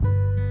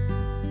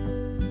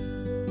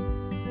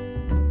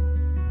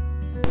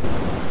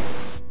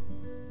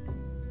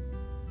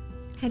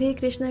Hare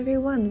Krishna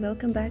everyone,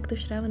 welcome back to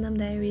Shravanam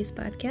Diaries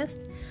podcast.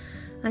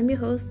 I'm your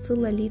host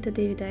Sulalita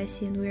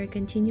Devidasi and we are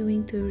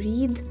continuing to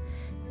read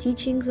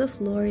Teachings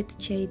of Lord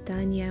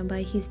Chaitanya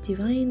by His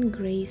Divine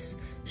Grace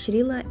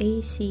Srila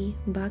A.C.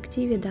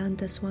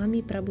 Bhaktivedanta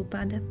Swami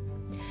Prabhupada.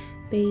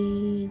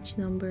 Page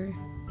number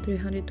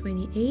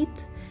 328,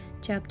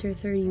 chapter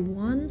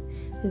 31,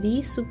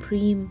 The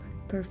Supreme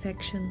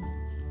Perfection.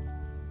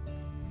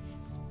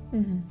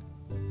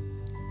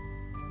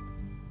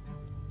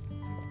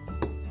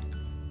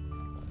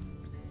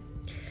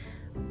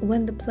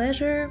 When the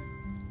pleasure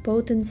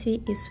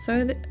potency is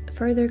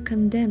further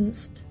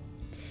condensed,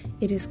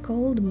 it is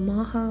called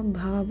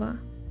Mahabhava.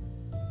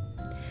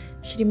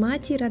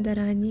 Srimati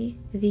Radharani,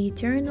 the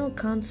eternal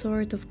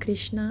consort of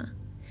Krishna,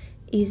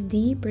 is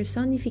the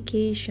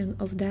personification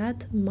of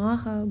that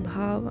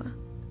Mahabhava.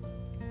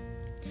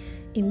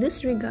 In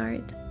this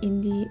regard, in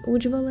the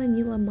Ujjvala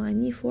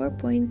Nilamani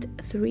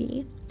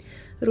 4.3,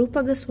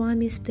 Rupa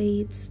Goswami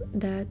states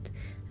that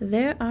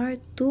there are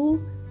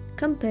two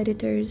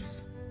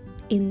competitors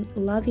in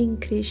loving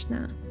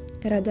Krishna,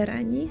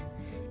 Radharani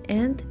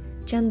and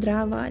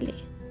Chandravali.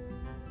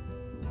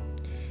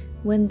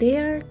 When they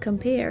are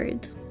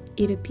compared,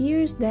 it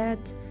appears that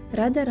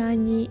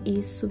Radharani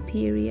is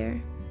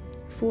superior,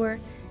 for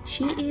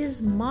she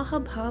is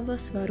Mahabhava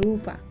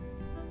Svarupa.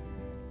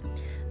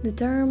 The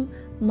term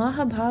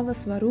Mahabhava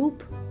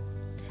Svarup,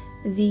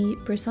 the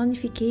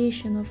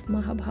personification of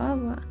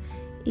Mahabhava,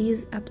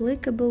 is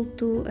applicable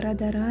to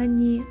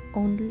Radharani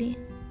only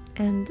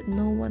and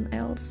no one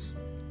else.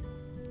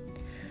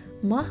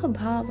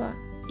 Mahabhava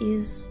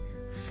is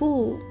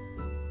full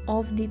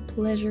of the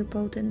pleasure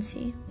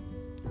potency,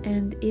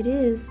 and it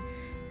is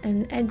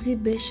an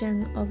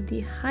exhibition of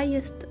the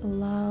highest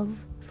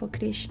love for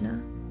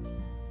Krishna.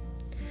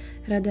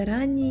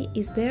 Radharani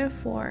is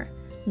therefore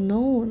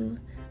known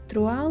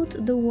throughout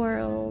the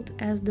world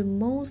as the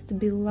most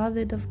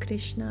beloved of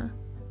Krishna,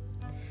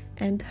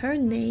 and her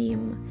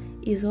name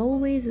is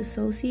always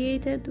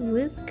associated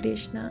with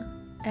Krishna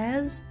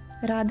as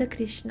Radha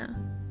Krishna.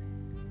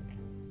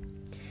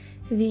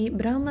 The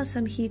Brahma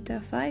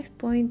Samhita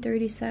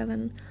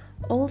 5.37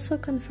 also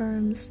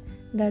confirms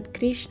that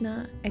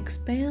Krishna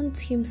expands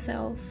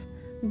himself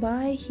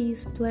by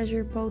his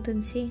pleasure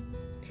potency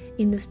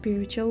in the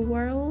spiritual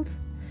world,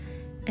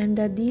 and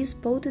that these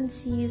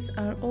potencies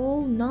are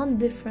all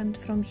non-different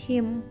from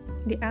him,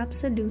 the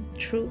absolute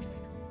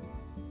truth.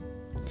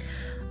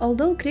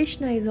 Although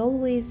Krishna is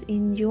always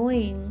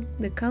enjoying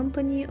the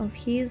company of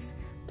his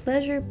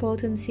pleasure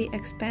potency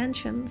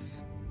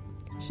expansions,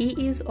 he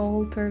is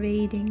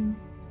all-pervading.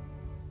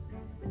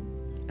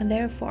 And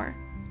therefore,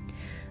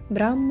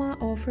 Brahma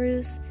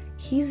offers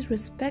his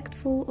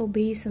respectful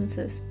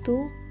obeisances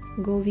to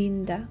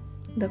Govinda,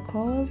 the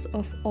cause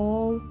of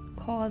all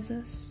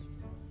causes.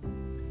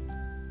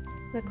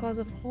 The cause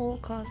of all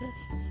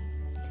causes.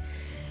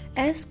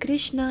 As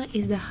Krishna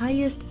is the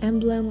highest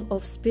emblem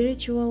of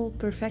spiritual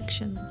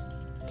perfection,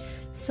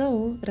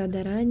 so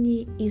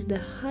Radharani is the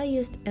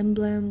highest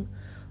emblem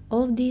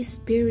of the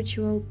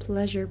spiritual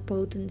pleasure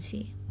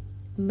potency,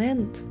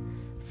 meant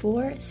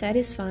for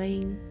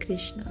satisfying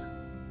Krishna.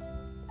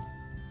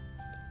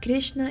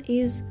 Krishna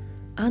is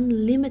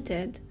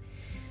unlimited,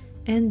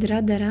 and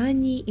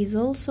Radharani is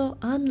also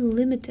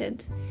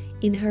unlimited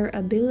in her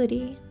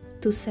ability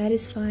to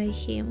satisfy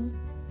him.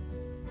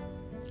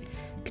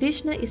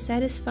 Krishna is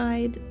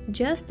satisfied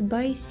just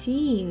by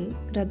seeing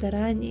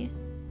Radharani,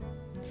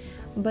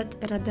 but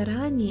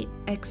Radharani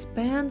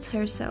expands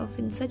herself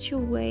in such a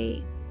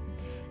way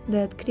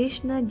that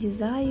Krishna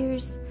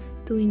desires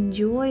to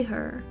enjoy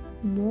her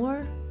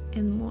more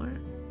and more.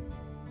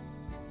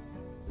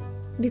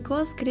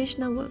 Because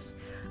Krishna was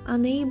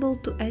unable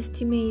to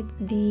estimate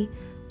the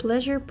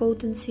pleasure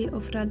potency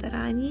of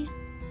Radharani,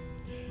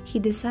 he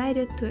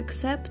decided to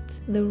accept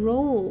the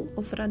role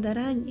of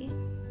Radharani,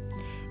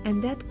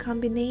 and that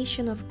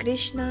combination of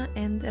Krishna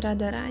and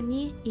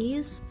Radharani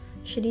is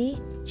Sri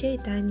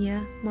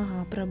Chaitanya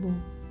Mahaprabhu.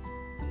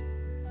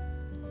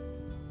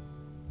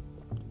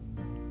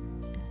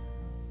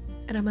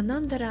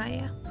 Ramananda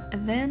Raya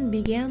then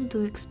began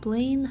to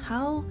explain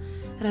how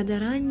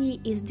Radharani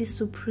is the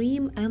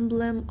supreme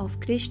emblem of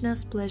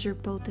Krishna's pleasure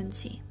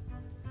potency.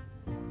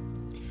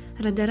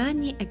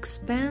 Radharani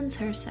expands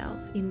herself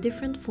in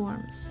different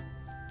forms,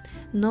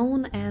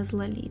 known as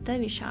Lalita,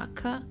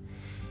 Vishakha,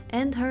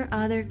 and her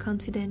other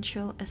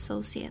confidential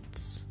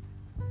associates.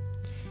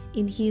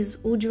 In his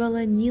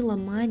Ujjvala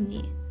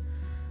Nilamani,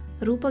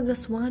 Rupa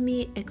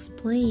Goswami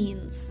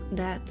explains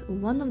that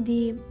one of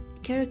the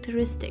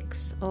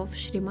characteristics of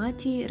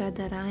Srimati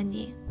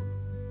Radharani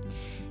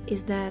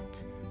is that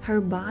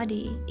her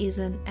body is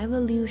an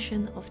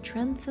evolution of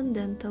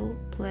transcendental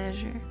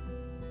pleasure.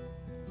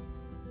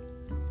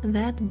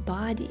 That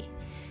body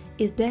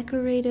is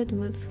decorated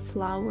with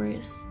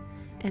flowers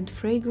and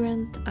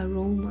fragrant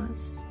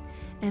aromas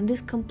and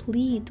is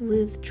complete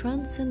with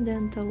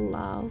transcendental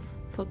love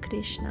for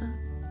Krishna.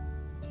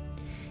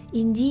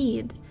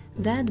 Indeed,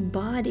 that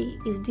body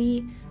is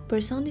the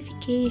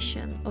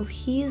personification of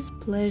his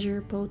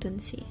pleasure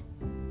potency.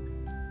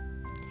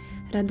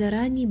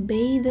 Radharani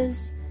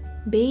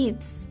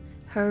bathes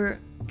her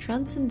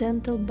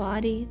transcendental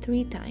body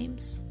 3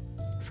 times.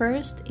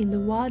 First, in the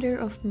water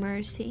of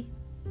mercy.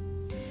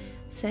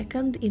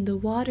 Second, in the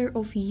water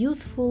of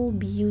youthful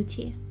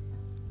beauty.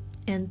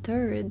 And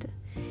third,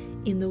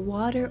 in the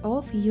water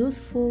of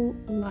youthful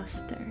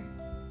luster.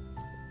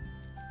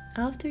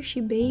 After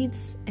she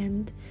bathes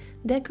and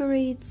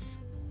decorates,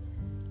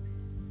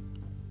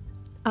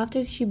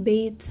 after she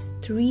bathes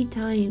 3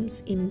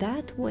 times in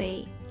that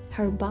way,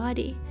 her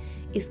body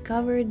is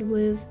covered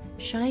with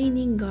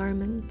shining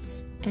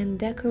garments and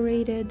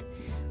decorated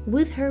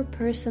with her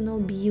personal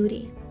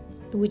beauty,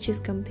 which is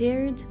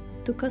compared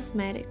to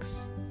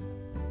cosmetics.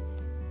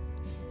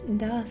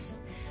 Thus,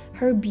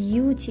 her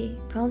beauty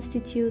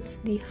constitutes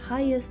the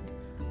highest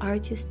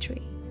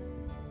artistry.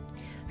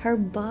 Her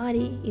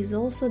body is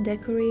also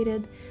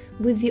decorated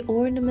with the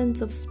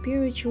ornaments of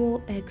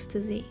spiritual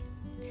ecstasy,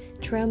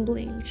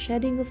 trembling,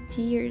 shedding of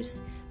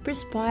tears,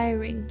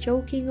 perspiring,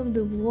 choking of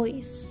the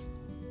voice,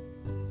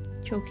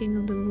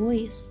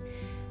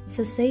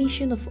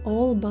 cessation of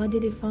all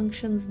bodily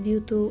functions due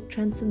to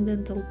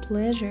transcendental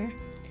pleasure,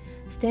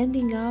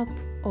 standing up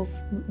of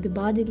the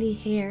bodily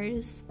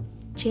hairs,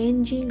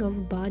 changing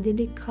of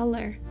bodily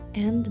color,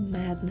 and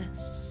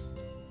madness.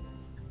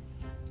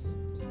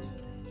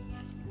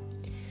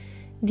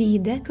 The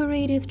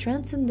decorative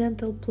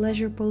transcendental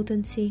pleasure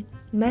potency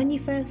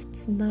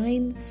manifests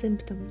 9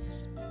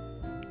 symptoms.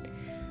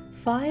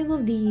 5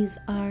 of these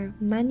are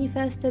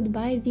manifested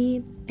by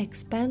the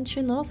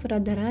expansion of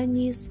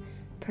Radharani's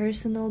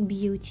personal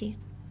beauty,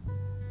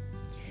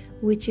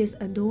 which is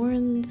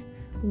adorned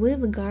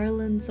with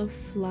garlands of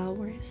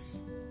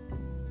flowers.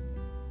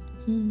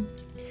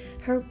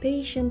 Her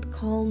patient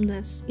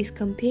calmness is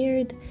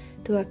compared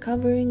to a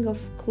covering of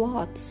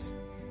cloths,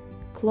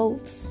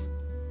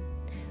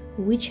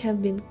 which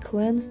have been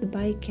cleansed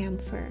by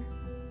camphor.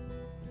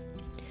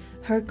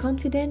 Her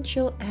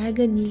confidential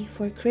agony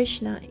for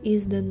Krishna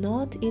is the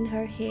knot in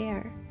her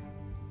hair,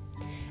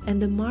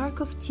 and the mark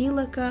of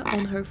tilaka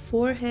on her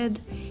forehead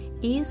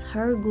is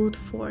her good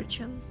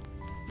fortune.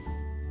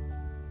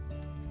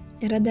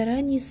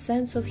 Radharani's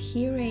sense of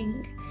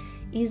hearing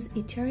is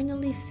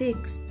eternally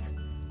fixed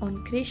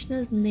on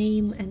Krishna's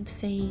name and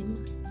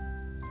fame.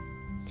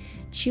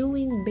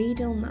 Chewing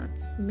betel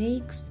nuts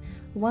makes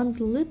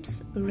one's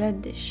lips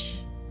reddish.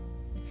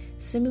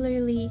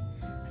 Similarly,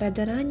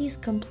 Radharani's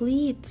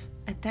complete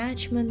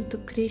attachment to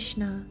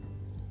Krishna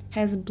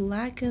has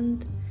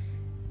blackened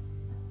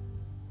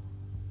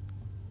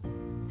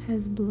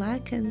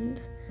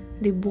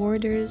the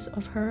borders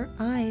of her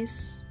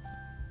eyes.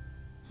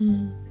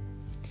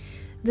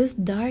 This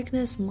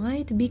darkness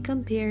might be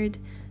compared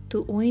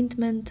to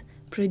ointment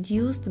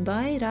produced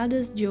by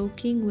Radha's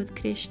joking with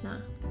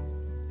Krishna.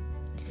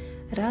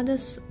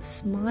 Radha's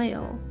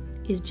smile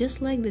is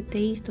just like the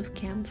taste of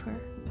camphor.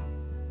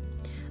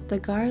 The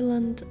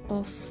garland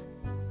of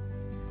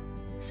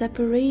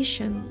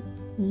separation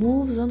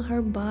moves on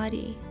her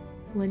body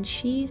when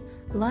she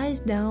lies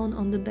down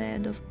on the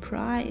bed of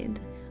pride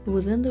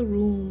within the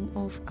room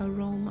of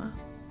aroma.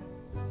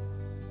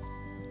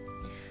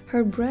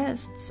 Her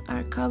breasts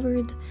are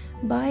covered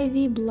by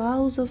the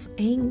blouse of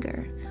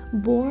anger,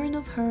 born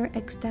of her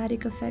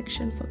ecstatic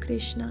affection for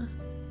Krishna.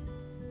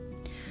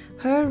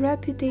 Her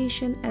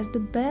reputation as the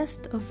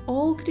best of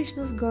all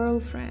Krishna's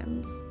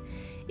girlfriends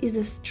is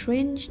the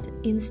stringed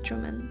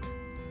instrument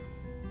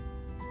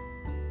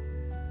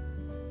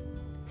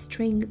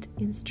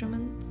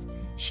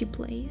she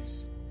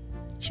plays.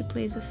 She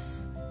plays a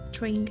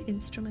string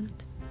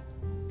instrument.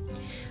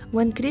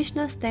 When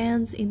Krishna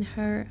stands in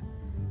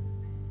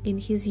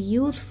his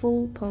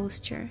youthful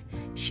posture,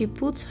 she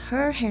puts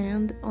her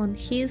hand on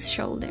his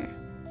shoulder.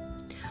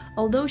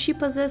 Although she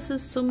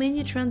possesses so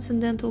many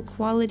transcendental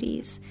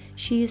qualities,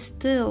 she is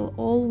still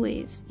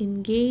always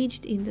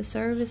engaged in the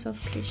service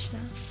of Krishna.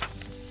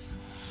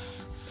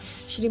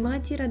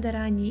 Srimati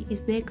Radharani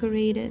is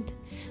decorated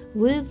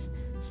with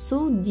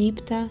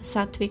Sudipta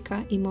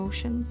Sattvika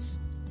emotions,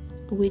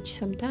 which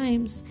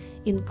sometimes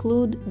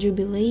include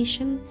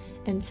jubilation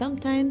and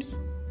sometimes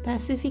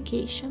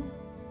pacification.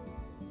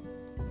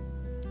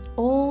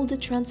 All the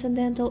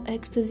transcendental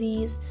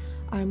ecstasies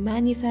are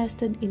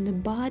manifested in the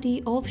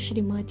body of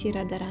Srimati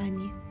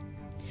Radharani.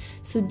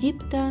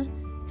 Sudipta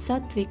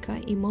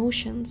Sattvika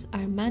emotions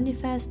are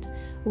manifest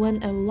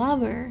when a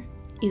lover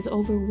is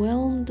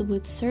overwhelmed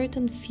with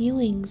certain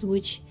feelings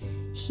which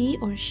he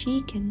or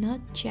she cannot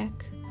check.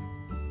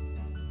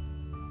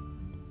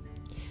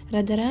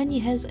 Radharani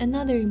has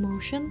another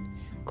emotion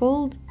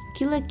called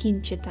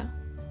Kilakinchita,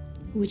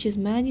 which is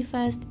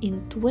manifest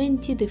in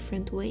 20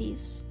 different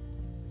ways.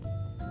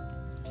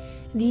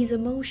 These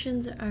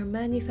emotions are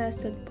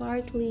manifested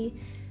partly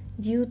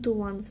due to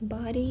one's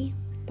body,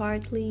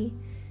 partly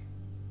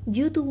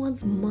due to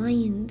one's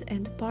mind,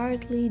 and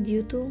partly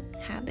due to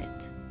habit.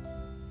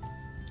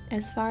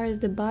 As far as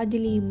the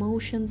bodily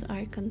emotions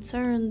are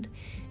concerned,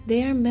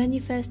 they are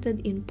manifested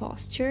in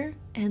posture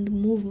and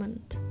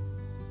movement.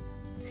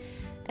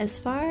 As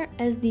far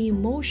as the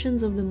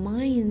emotions of the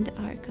mind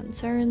are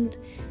concerned,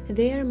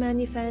 they are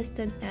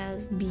manifested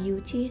as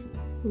beauty,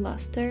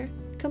 luster,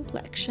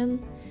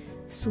 complexion,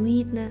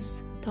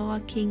 sweetness,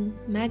 talking,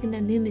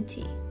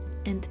 magnanimity,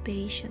 and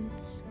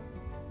patience.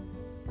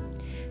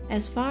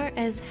 As far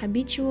as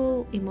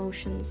habitual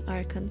emotions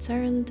are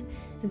concerned,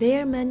 they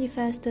are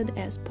manifested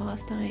as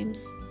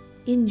pastimes,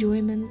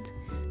 enjoyment,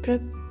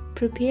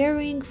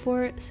 preparing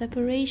for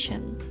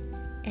separation,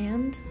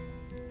 and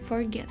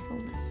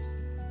forgetfulness.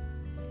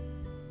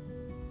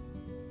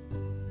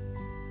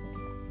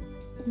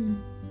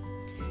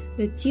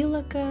 The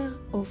tilaka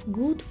of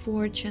good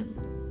fortune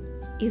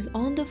is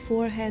on the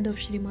forehead of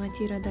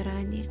Srimati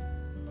Radharani,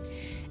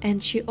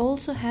 and she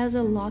also has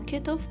a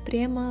locket of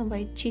Prema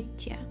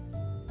Vaichitya.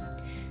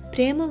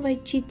 Prema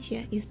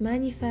Vaichitya is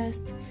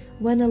manifest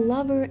when a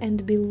lover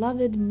and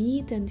beloved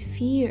meet and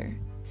fear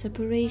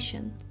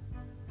separation.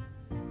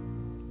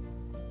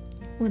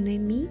 When they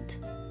meet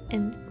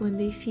and when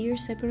they fear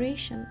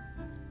separation.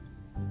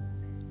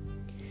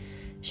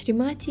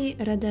 Srimati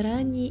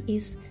Radharani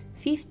is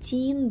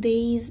 15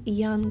 days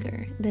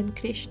younger than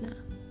Krishna.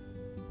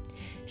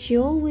 She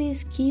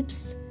always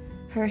keeps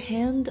her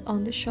hand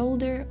on the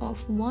shoulder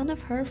of one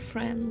of her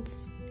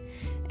friends,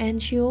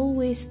 and she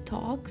always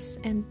talks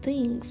and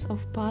thinks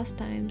of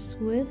pastimes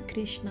with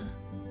Krishna.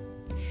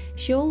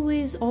 She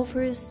always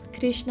offers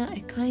Krishna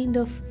a kind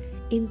of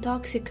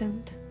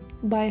intoxicant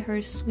by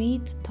her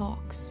sweet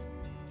talks.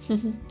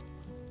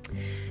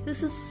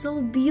 This is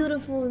so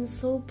beautiful and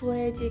so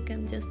poetic,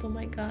 and just, oh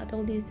my God,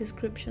 all these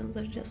descriptions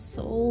are just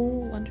so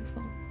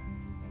wonderful.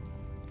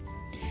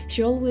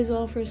 She always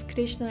offers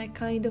Krishna a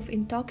kind of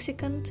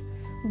intoxicant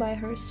by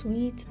her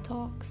sweet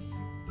talks,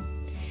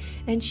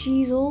 and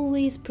she is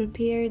always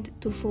prepared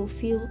to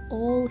fulfill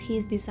all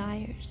his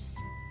desires.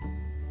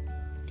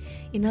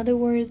 In other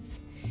words,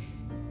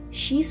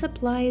 she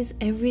supplies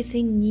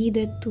everything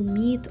needed to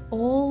meet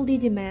all the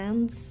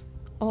demands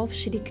of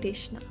Shri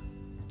Krishna,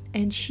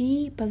 and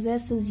she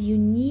possesses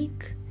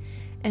unique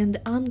and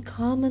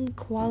uncommon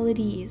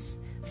qualities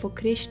for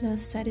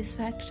Krishna's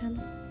satisfaction.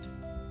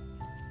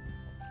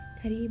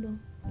 Haribol.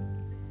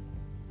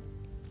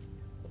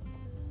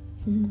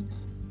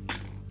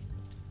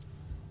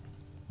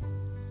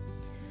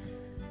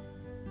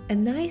 A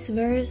nice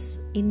verse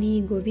in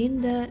the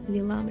Govinda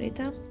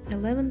Lilamrita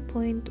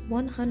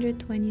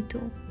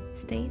 11.122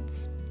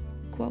 states,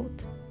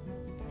 quote,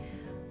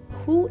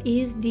 "Who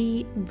is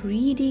the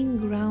breeding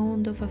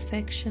ground of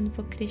affection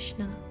for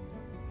Krishna?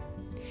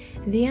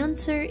 The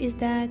answer is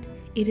that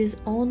it is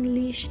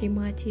only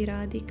Srimati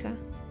Radhika.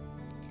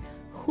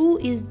 Who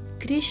is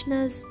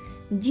Krishna's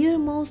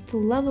dearmost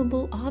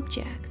lovable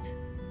object?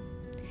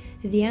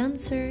 The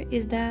answer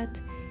is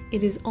that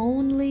it is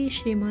only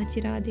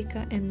Srimati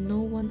Radhika and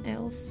no one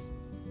else.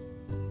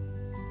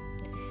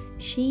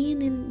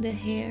 Sheen in the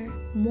hair,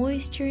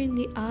 moisture in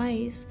the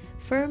eyes,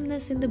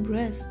 firmness in the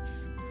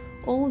breasts,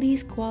 all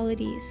these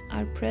qualities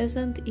are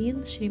present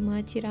in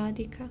Srimati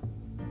Radhika.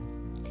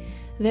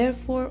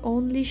 Therefore,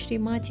 only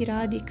Srimati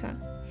Radhika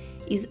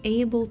is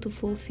able to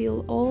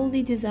fulfill all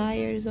the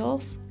desires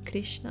of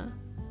Krishna.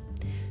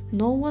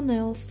 No one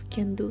else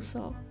can do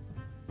so."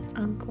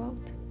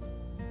 Unquote.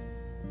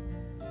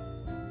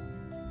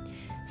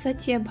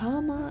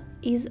 Satyabhama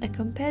is a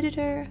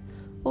competitor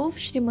of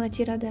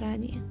Srimati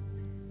Radharani,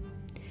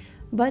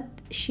 but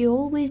she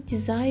always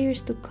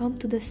desires to come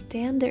to the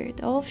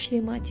standard of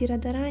Srimati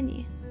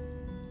Radharani.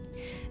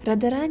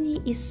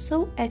 Radharani is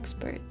so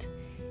expert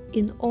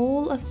in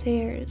all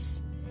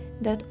affairs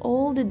that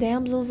all the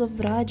damsels of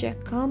Vraja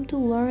come to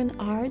learn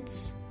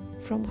arts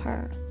from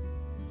her.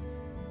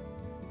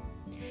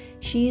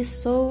 She is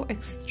so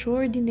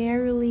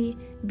extraordinarily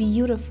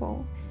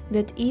beautiful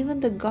that even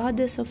the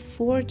goddess of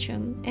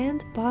fortune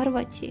and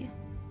Parvati,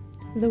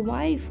 the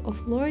wife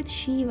of Lord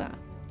Shiva,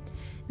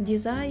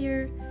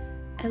 desire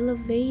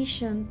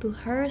elevation to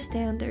her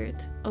standard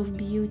of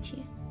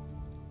beauty.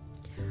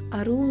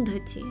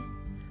 Arundhati,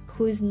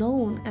 who is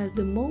known as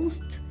the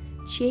most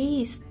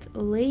chaste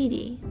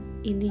lady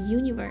in the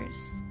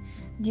universe,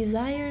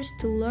 desires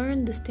to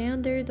learn the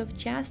standard of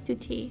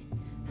chastity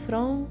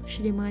from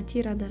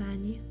Srimati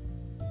Radharani.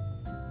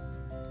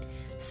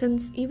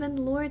 Since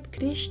even Lord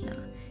Krishna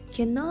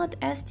cannot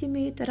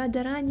estimate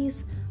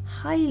Radharani's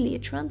highly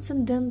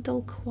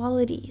transcendental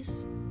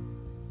qualities,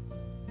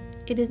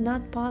 it is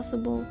not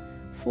possible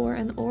for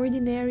an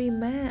ordinary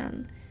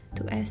man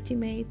to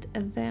estimate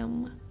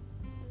them.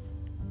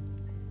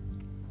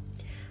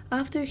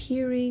 After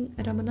hearing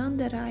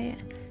Ramananda Raya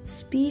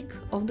speak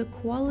of the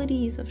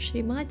qualities of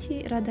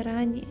Srimati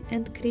Radharani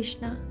and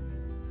Krishna,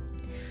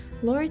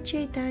 Lord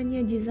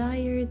Chaitanya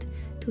desired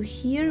to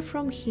hear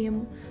from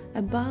him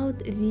about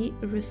the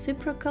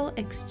reciprocal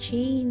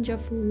exchange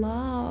of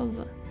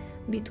love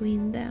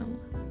between them.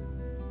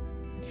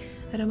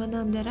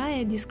 Ramananda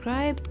Raya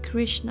described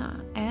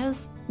Krishna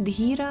as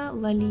Dhira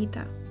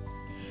Lalita,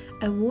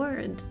 a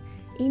word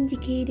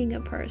indicating a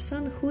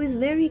person who is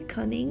very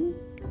cunning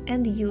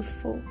and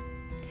youthful,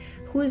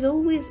 who is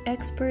always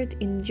expert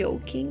in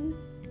joking,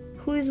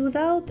 who is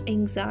without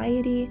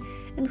anxiety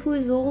and who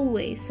is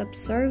always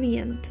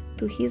subservient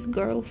to his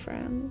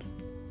girlfriend.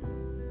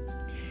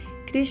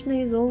 Krishna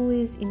is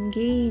always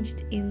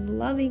engaged in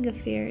loving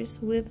affairs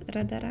with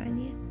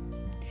Radharani,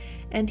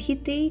 and he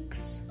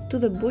takes to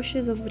the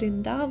bushes of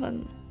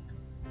Vrindavan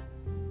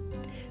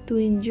to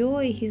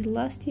enjoy his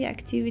lusty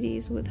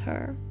activities with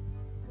her.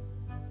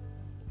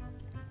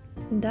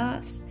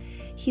 Thus,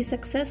 he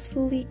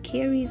successfully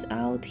carries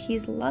out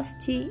his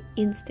lusty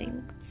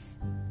instincts.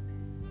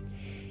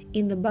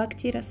 In the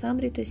Bhakti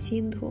Rasamrita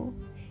Sindhu,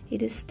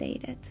 it is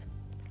stated,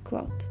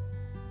 quote,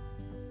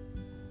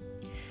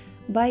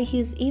 "By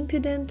his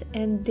impudent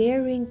and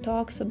daring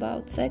talks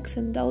about sex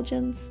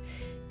indulgence,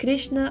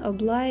 Krishna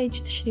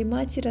obliged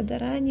Srimati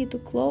Radharani to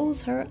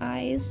close her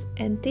eyes,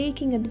 and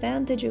taking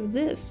advantage of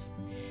this,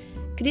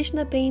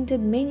 Krishna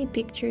painted many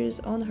pictures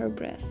on her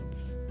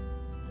breasts.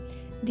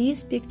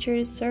 These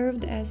pictures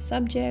served as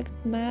subject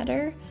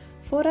matter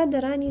for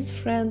Radharani's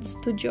friends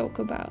to joke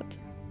about.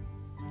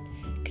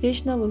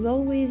 Krishna was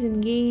always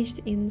engaged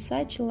in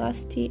such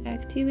lusty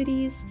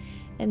activities,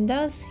 and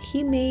thus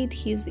he made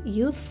his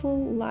youthful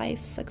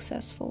life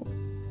successful.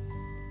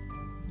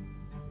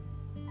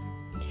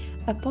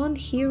 Upon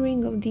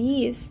hearing of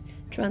these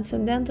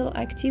transcendental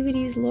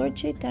activities, Lord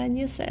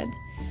Chaitanya said,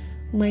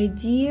 'My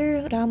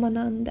dear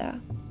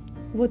Ramananda,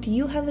 what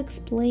you have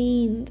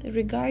explained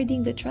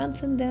regarding the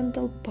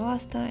transcendental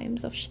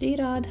pastimes of Sri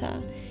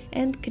Radha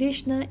and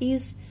Krishna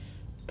is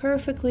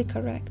perfectly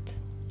correct.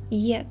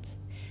 Yet,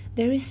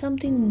 there is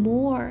something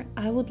more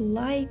I would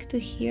like to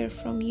hear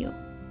from you.'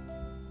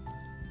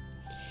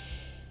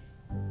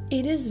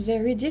 'It is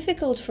very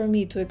difficult for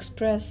me to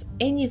express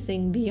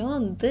anything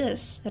beyond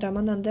this,'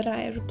 Ramananda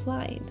Raya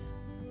replied.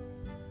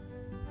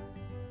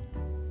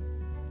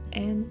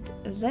 And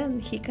then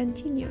he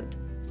continued.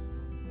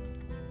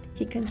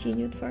 He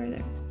continued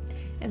further,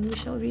 and we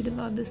shall read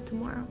about this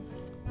tomorrow.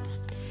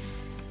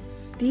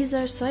 These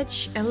are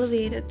such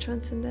elevated,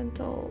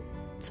 transcendental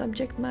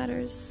subject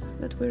matters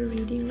that we're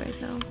reading right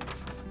now.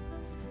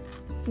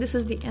 This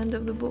is the end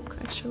of the book,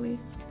 actually,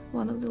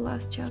 one of the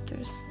last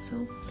chapters.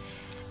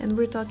 And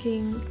we're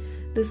talking,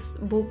 this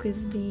book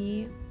is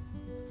the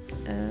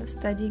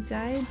study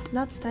guide,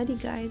 not study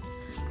guide,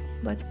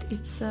 but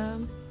it's a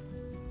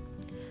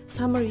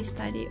summary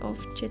study of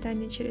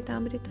Chaitanya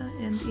Charitamrita.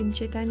 And in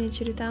Chaitanya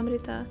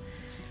Charitamrita,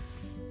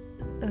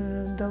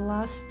 the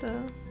last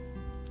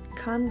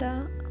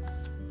Kanda,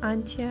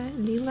 Antya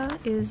Lila,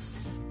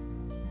 is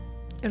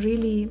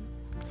really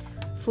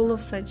full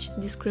of such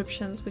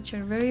descriptions which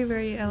are very,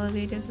 very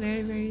elevated,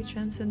 very, very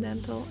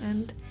transcendental,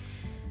 and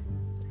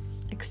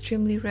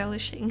extremely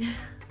relishing.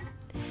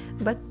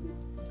 But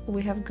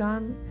we have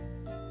gone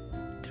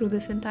through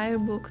this entire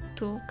book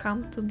to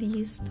come to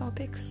these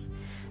topics,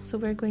 so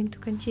we're going to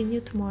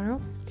continue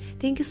tomorrow.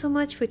 Thank you so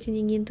much for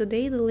tuning in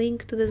today. The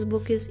link to this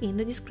book is in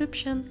the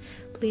description.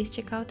 Please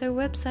check out our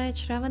website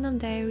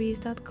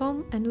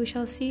shravanamdiaries.com, and we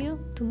shall see you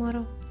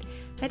tomorrow.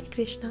 Hare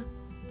Krishna.